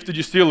you a thief? Did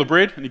you steal the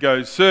bread?" And he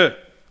goes, "Sir,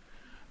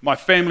 my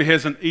family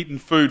hasn't eaten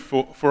food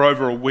for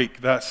over a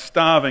week. They're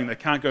starving. They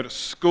can't go to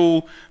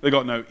school. They've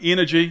got no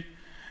energy."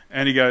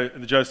 And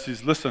the judge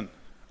says, "Listen,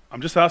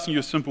 I'm just asking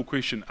you a simple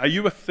question. Are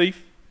you a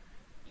thief?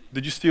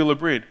 Did you steal the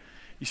bread?"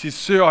 He says,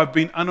 "Sir, I've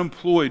been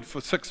unemployed for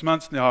 6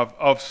 months now.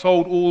 I've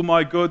sold all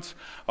my goods.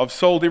 I've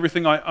sold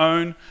everything I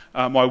own.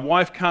 My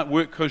wife can't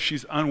work because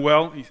she's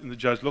unwell." And the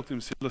judge looked at him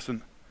and said,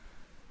 "Listen,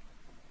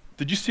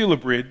 did you steal the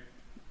bread?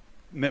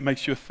 And that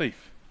makes you a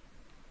thief."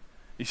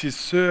 He says,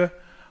 "Sir,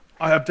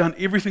 I have done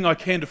everything I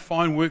can to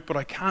find work, but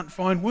I can't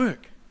find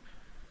work."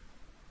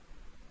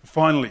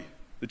 Finally,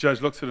 the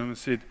judge looks at him and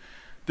said,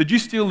 "Did you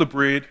steal the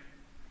bread?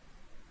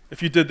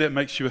 If you did, that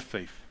makes you a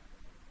thief."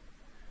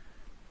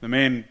 The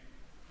man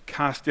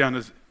cast down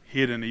his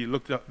head and he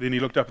looked up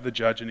at the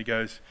judge and he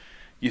goes,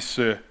 "Yes,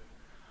 sir,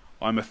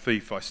 I'm a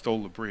thief. I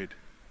stole the bread."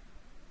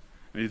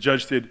 And the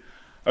judge said,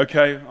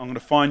 "Okay, I'm going to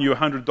fine you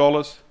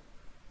 $100.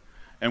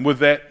 And with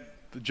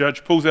that, the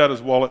judge pulls out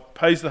his wallet,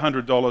 pays the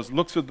 $100,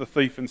 looks at the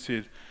thief and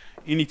said,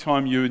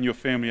 anytime you and your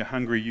family are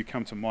hungry, you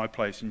come to my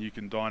place and you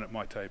can dine at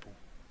my table.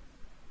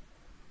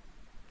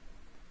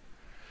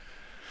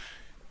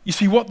 You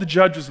see, what the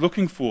judge was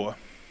looking for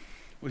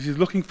was he's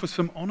looking for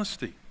some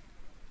honesty.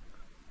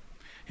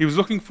 He was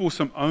looking for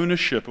some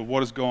ownership of what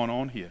has gone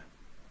on here.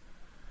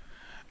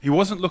 He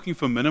wasn't looking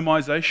for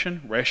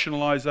minimization,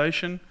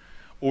 rationalization,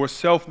 or a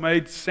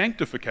self-made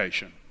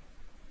sanctification,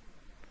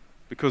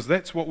 because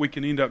that's what we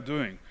can end up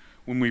doing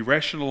when we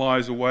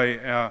rationalize away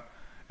our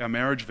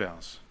marriage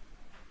vows.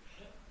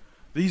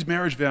 These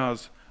marriage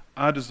vows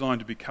are designed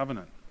to be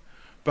covenant,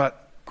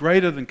 but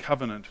greater than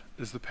covenant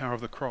is the power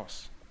of the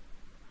cross.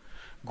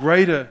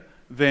 Greater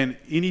than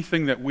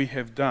anything that we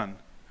have done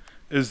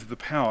is the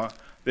power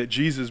that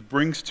Jesus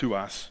brings to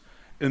us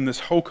in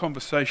this whole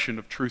conversation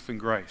of truth and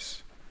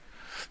grace.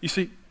 You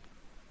see,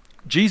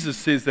 Jesus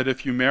says that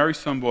if you marry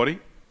somebody,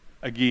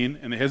 again,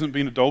 and there hasn't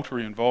been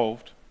adultery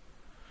involved,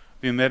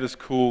 then that is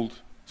called,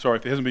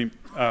 if there hasn't been,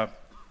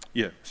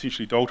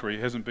 essentially adultery,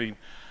 it hasn't been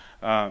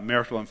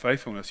marital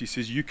unfaithfulness. He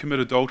says you commit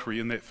adultery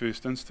in that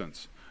first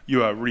instance.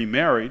 You are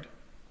remarried,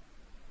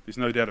 there's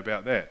no doubt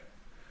about that.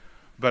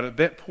 But at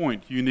that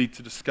point, you need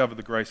to discover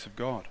the grace of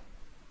God.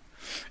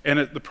 And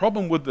the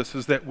problem with this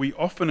is that we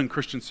often in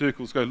Christian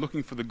circles go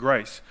looking for the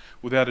grace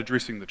without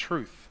addressing the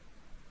truth.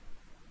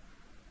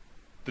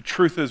 The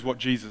truth is what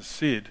Jesus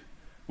said.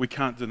 We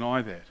can't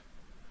deny that.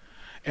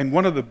 And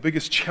one of the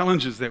biggest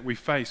challenges that we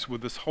face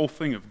with this whole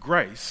thing of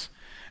grace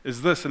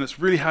is this, and it's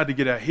really hard to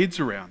get our heads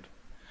around,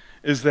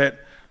 is that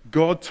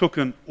God took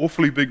an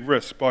awfully big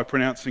risk by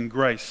pronouncing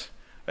grace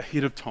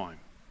ahead of time.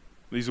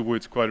 These are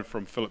words quoted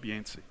from Philip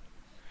Yancey.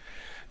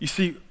 You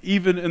see,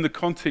 even in the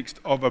context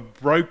of a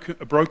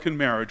broken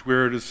marriage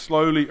where it is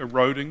slowly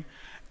eroding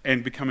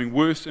and becoming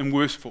worse and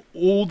worse for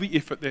all the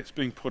effort that's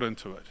being put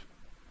into it,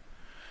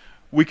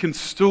 we can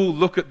still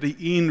look at the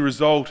end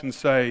result and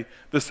say,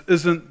 this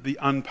isn't the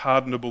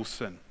unpardonable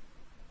sin.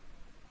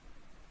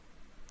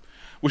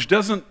 Which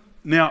doesn't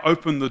now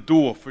open the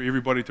door for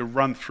everybody to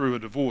run through a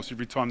divorce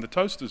every time the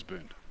toast is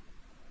burned.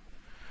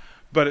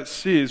 But it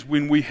says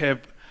when we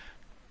have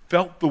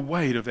felt the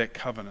weight of that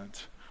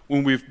covenant,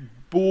 when we've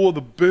bore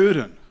the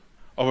burden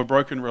of a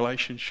broken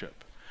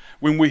relationship,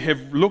 when we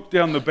have looked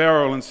down the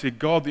barrel and said,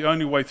 God, the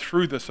only way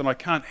through this, and I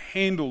can't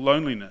handle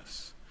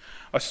loneliness.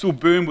 I still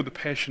burn with the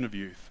passion of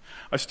youth.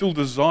 I still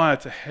desire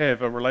to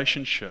have a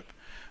relationship.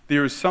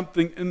 There is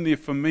something in there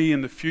for me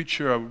in the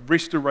future, a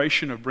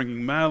restoration of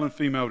bringing male and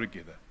female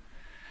together.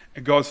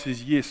 And God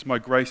says, yes, my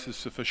grace is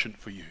sufficient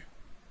for you.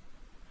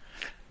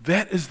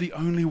 That is the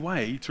only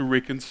way to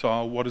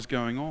reconcile what is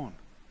going on.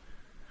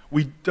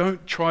 We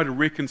don't try to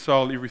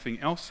reconcile everything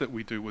else that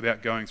we do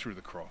without going through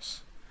the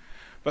cross.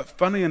 But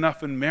funny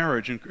enough, in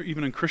marriage, and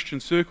even in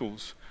Christian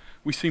circles,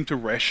 we seem to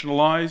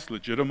rationalize,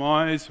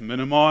 legitimize,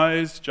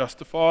 minimize,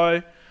 justify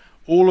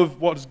all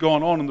of what has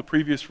gone on in the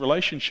previous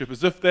relationship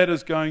as if that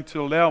is going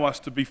to allow us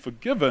to be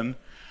forgiven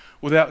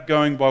without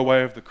going by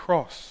way of the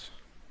cross.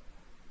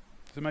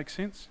 Does that make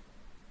sense?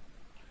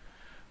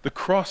 The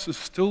cross is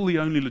still the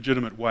only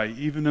legitimate way,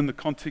 even in the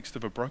context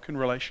of a broken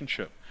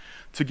relationship,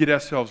 to get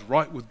ourselves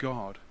right with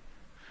God.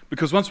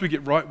 Because once we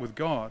get right with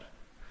God,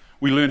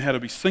 we learn how to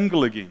be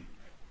single again.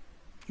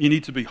 You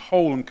need to be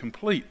whole and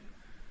complete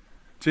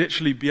to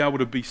actually be able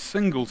to be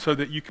single so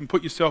that you can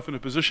put yourself in a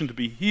position to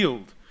be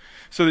healed,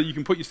 so that you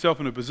can put yourself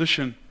in a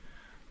position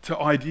to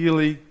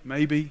ideally,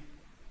 maybe,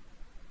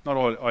 not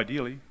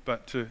ideally,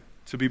 but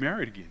to be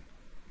married again.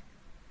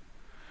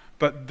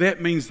 But that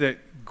means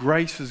that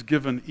grace is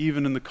given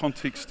even in the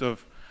context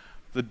of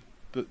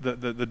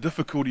the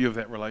difficulty of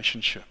that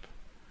relationship.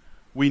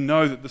 We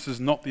know that this is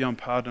not the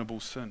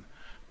unpardonable sin.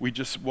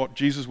 What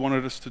Jesus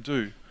wanted us to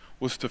do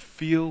was to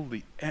feel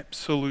the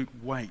absolute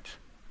weight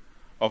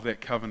of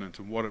that covenant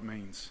and what it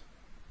means.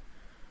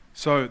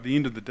 So at the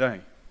end of the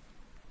day,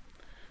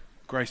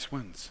 grace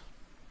wins.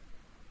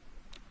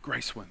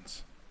 Grace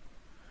wins.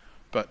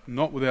 But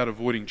not without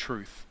avoiding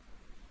truth.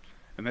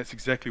 And that's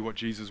exactly what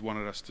Jesus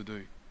wanted us to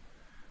do.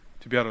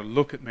 To be able to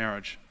look at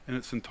marriage in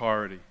its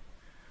entirety,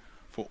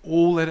 for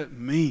all that it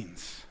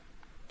means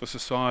for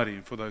society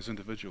and for those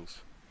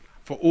individuals,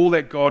 for all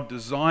that God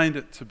designed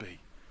it to be,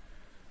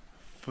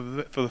 for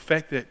the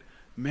fact that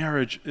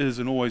marriage is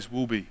and always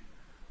will be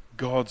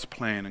God's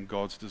plan and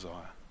God's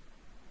desire,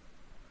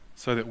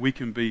 so that we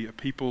can be a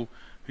people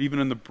who, even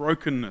in the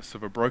brokenness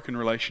of a broken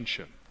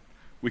relationship,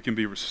 we can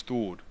be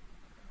restored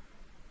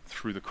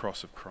through the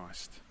cross of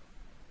Christ.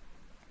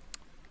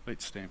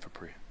 Let's stand for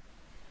prayer.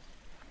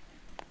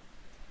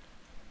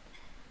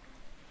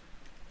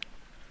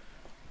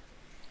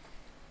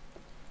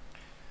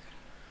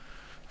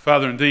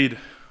 Father, indeed,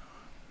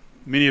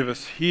 many of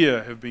us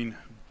here have been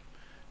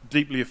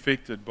deeply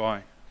affected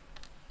by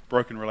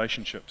broken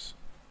relationships.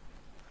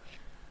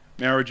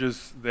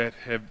 Marriages that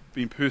have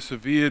been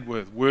persevered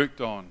with, worked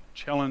on,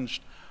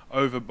 challenged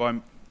over by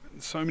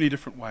so many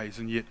different ways,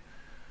 and yet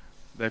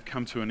they've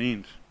come to an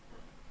end.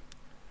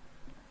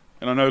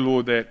 And I know,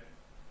 Lord, that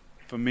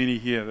for many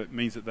here, that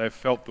means that they've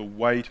felt the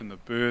weight and the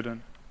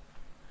burden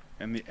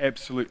and the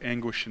absolute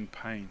anguish and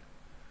pain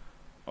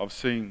of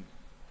seeing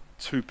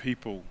two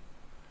people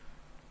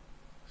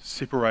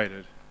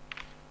separated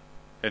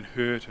and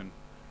hurt and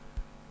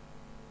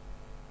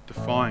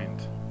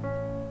defined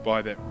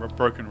by that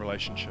broken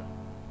relationship.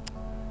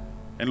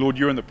 And Lord,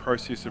 you're in the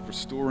process of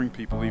restoring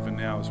people even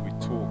now as we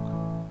talk.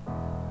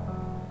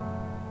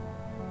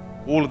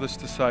 All of this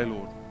to say,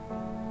 Lord,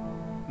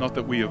 not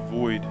that we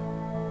avoid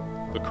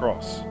the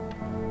cross,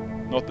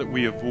 not that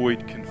we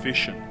avoid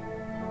confession,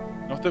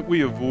 not that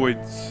we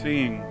avoid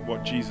seeing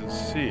what Jesus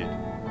said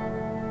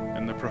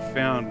and the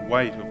profound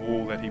weight of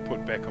all that he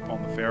put back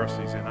upon the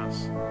Pharisees and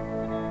us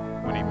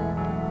when he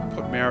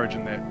put marriage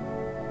in that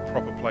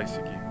proper place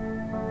again.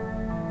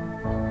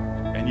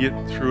 And yet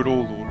through it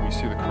all, Lord, we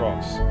see the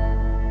cross.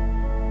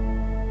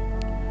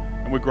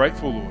 And we're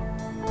grateful, Lord,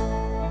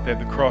 that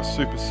the cross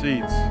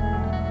supersedes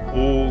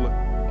all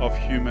of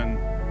human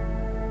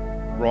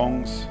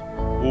wrongs,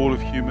 all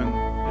of human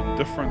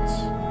indifference,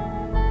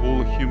 all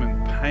of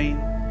human pain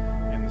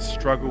and the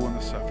struggle and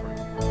the suffering.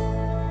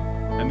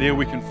 And there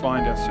we can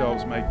find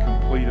ourselves made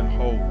complete and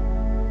whole,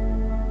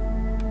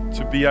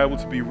 to be able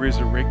to be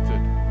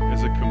resurrected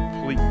as a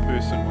complete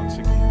person once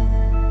again.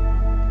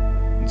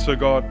 And so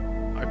God,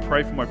 I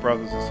pray for my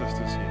brothers and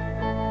sisters here,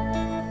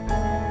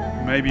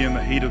 who maybe in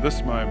the heat of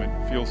this moment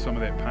feel some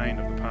of that pain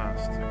of the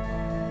past.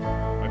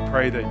 I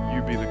pray that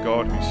you be the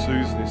God who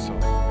soothes their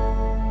soul,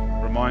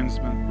 reminds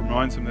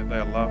them that they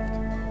are loved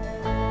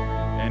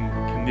and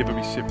can never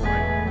be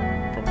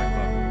separated from that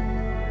love.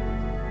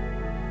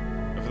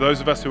 And for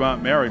those of us who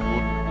aren't married,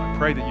 Lord, I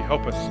pray that you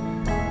help us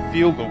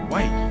feel the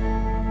weight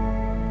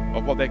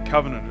of what that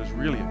covenant is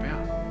really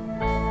about,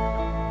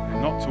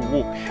 and not to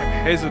walk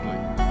haphazardly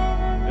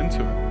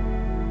into it,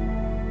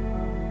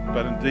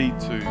 but indeed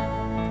to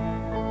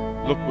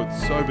look with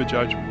sober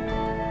judgment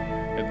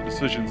at the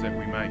decisions that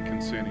we make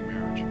concerning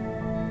marriage,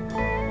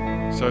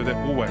 so that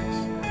always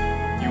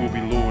you will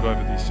be Lord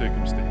over these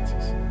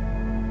circumstances.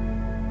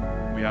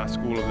 We ask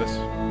all of this